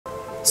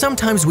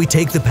Sometimes we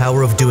take the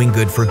power of doing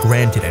good for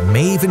granted and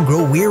may even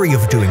grow weary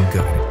of doing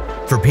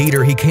good. For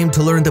Peter, he came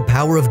to learn the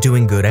power of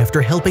doing good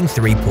after helping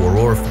 3 poor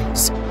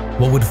orphans.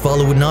 What would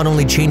follow would not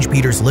only change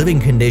Peter's living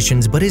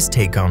conditions, but his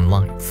take on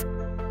life.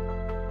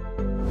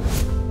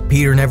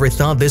 Peter never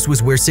thought this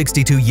was where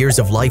 62 years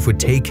of life would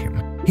take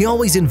him. He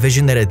always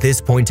envisioned that at this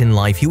point in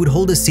life he would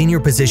hold a senior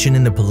position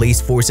in the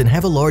police force and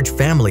have a large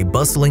family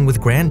bustling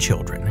with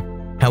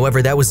grandchildren.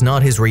 However, that was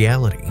not his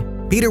reality.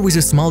 Peter was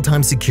a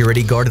small-time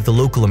security guard at the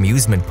local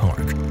amusement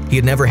park. He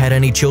had never had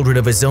any children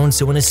of his own,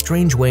 so in a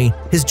strange way,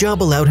 his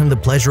job allowed him the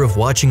pleasure of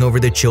watching over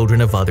the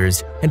children of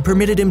others and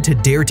permitted him to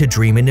dare to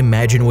dream and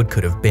imagine what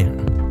could have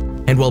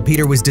been. And while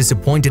Peter was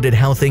disappointed at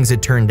how things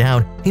had turned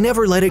out, he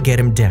never let it get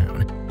him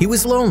down. He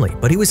was lonely,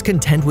 but he was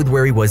content with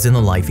where he was in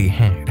the life he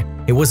had.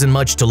 It wasn't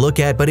much to look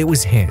at, but it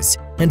was his,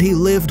 and he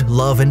lived,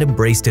 loved, and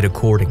embraced it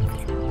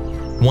accordingly.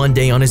 One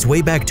day, on his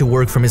way back to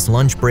work from his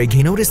lunch break,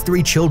 he noticed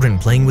 3 children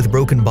playing with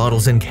broken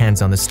bottles and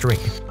cans on the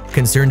street.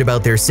 Concerned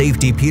about their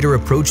safety, Peter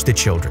approached the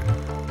children.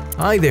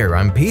 "Hi there,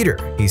 I'm Peter,"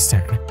 he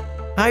said.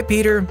 "Hi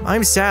Peter,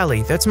 I'm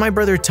Sally. That's my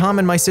brother Tom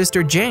and my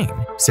sister Jane,"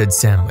 said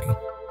Sally.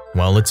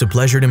 "Well, it's a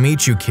pleasure to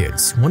meet you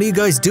kids. What are you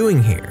guys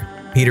doing here?"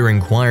 Peter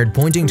inquired,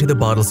 pointing to the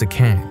bottles and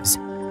cans.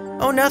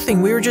 "Oh,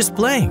 nothing, we were just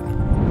playing."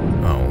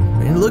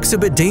 "Oh, it looks a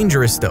bit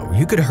dangerous though.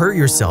 You could hurt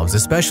yourselves,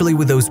 especially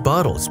with those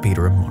bottles,"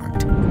 Peter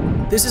remarked.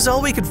 "This is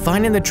all we could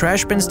find in the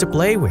trash bins to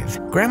play with.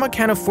 Grandma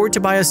can't afford to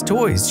buy us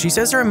toys. She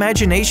says her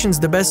imagination's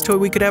the best toy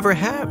we could ever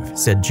have,"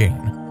 said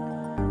Jane.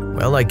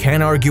 "Well, I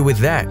can't argue with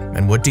that.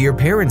 And what do your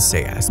parents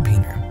say?" asked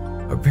Peter.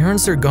 "Our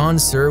parents are gone,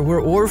 sir.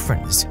 We're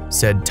orphans,"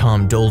 said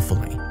Tom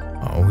dolefully.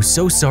 "Oh,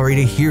 so sorry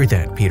to hear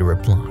that," Peter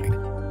replied.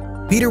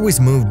 Peter was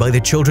moved by the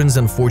children's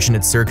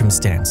unfortunate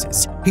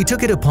circumstances. He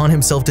took it upon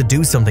himself to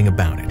do something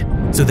about it.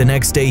 So the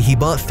next day, he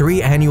bought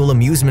 3 annual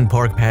amusement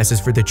park passes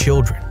for the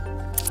children.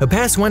 A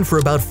pass went for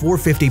about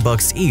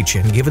 $450 each,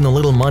 and given the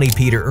little money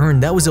Peter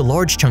earned, that was a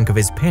large chunk of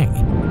his pay.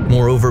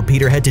 Moreover,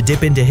 Peter had to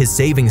dip into his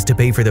savings to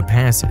pay for the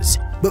passes.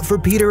 But for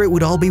Peter, it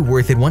would all be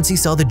worth it once he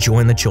saw the joy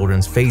in the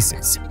children's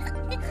faces.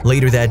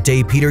 Later that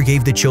day, Peter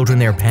gave the children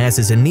their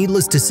passes, and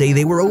needless to say,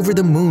 they were over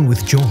the moon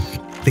with joy.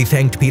 They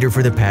thanked Peter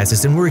for the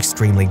passes and were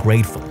extremely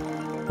grateful.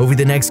 Over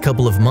the next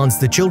couple of months,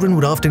 the children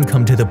would often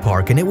come to the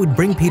park, and it would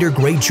bring Peter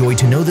great joy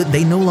to know that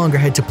they no longer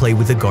had to play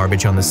with the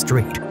garbage on the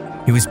street.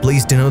 He was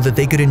pleased to know that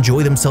they could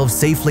enjoy themselves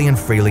safely and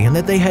freely, and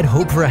that they had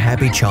hope for a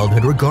happy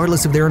childhood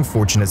regardless of their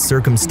unfortunate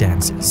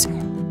circumstances.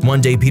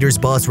 One day, Peter's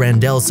boss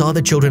Randell saw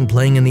the children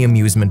playing in the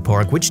amusement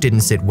park, which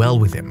didn't sit well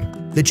with him.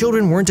 The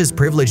children weren't as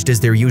privileged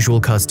as their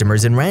usual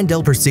customers, and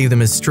Randell perceived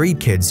them as street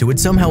kids who had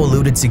somehow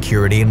eluded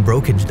security and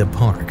broke into the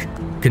park.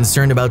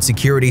 Concerned about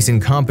security's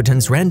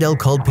incompetence, Randell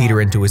called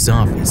Peter into his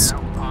office.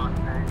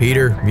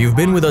 "Peter, you've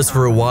been with us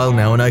for a while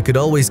now, and I could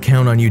always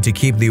count on you to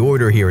keep the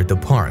order here at the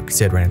park,"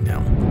 said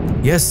Randell.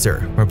 "Yes,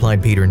 sir,"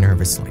 replied Peter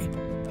nervously.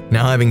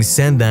 "Now, having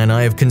said that,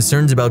 I have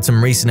concerns about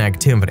some recent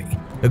activity.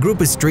 A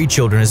group of street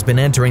children has been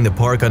entering the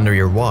park under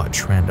your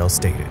watch," Randell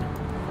stated.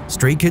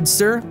 "Street kids,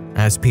 sir?"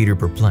 asked Peter,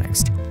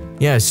 perplexed.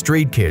 "Yes,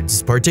 street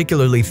kids,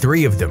 particularly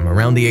 3 of them,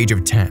 around the age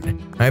of 10.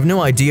 I have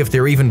no idea if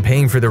they're even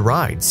paying for the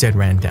ride," said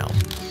Randell.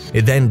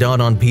 It then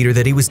dawned on Peter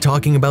that he was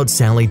talking about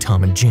Sally,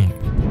 Tom, and Jane.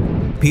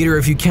 "Peter,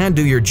 if you can't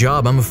do your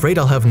job, I'm afraid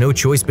I'll have no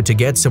choice but to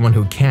get someone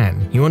who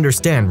can. You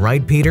understand,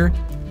 right, Peter?"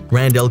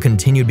 Randell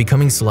continued,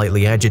 becoming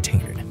slightly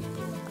agitated.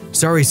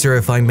 "Sorry, sir,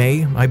 if I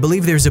may. I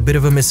believe there's a bit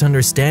of a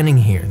misunderstanding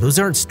here. Those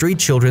aren't street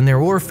children, they're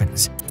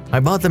orphans. I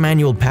bought them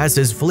annual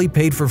passes, fully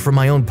paid for from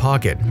my own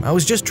pocket. I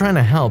was just trying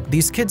to help.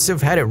 These kids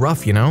have had it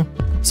rough, you know.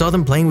 Saw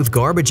them playing with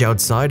garbage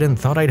outside and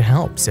thought I'd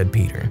help," said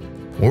Peter.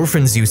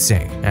 "Orphans, you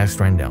say?" asked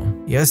Randell.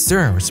 "Yes,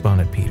 sir,"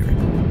 responded Peter.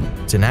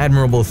 "It's an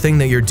admirable thing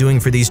that you're doing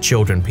for these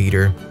children,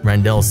 Peter,"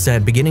 Randell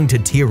said, beginning to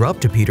tear up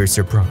to Peter's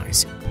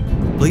surprise.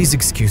 "Please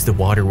excuse the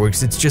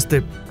waterworks, it's just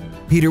that…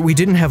 Peter, we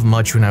didn't have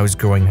much when I was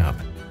growing up.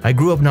 I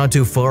grew up not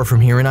too far from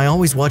here, and I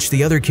always watched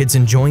the other kids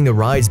enjoying the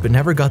rides but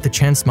never got the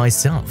chance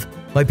myself.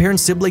 My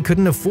parents simply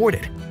couldn't afford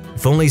it.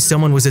 If only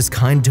someone was as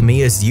kind to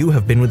me as you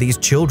have been with these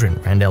children,"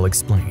 Randell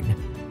explained.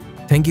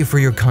 "Thank you for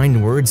your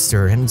kind words,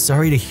 sir, and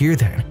sorry to hear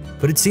that.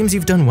 But it seems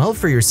you've done well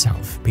for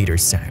yourself," Peter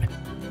said.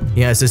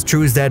 "Yes, as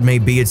true as that may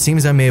be, it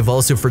seems I may have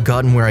also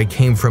forgotten where I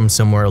came from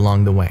somewhere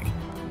along the way.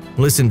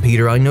 Listen,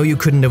 Peter, I know you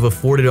couldn't have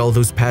afforded all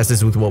those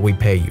passes with what we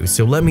pay you,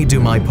 so let me do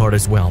my part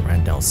as well,"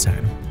 Randell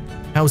said.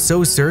 "How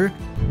so, sir?"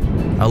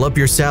 "I'll up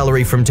your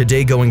salary from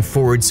today going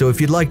forward, so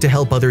if you'd like to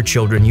help other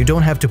children, you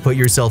don't have to put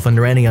yourself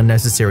under any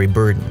unnecessary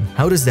burden.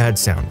 How does that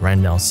sound?"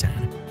 Randell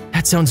said.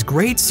 "That sounds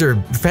great, sir.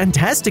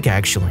 Fantastic,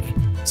 actually,"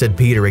 said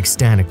Peter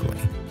ecstatically.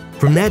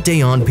 From that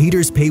day on,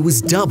 Peter's pay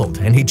was doubled,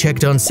 and he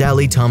checked on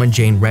Sally, Tom, and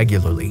Jane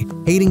regularly,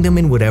 aiding them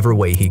in whatever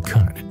way he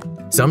could.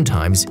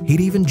 Sometimes,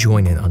 he'd even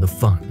join in on the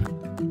fun.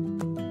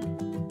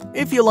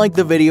 If you liked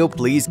the video,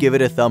 please give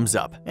it a thumbs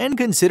up, and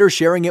consider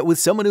sharing it with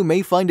someone who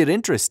may find it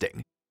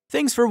interesting.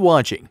 Thanks for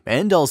watching,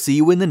 and I'll see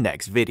you in the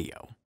next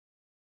video.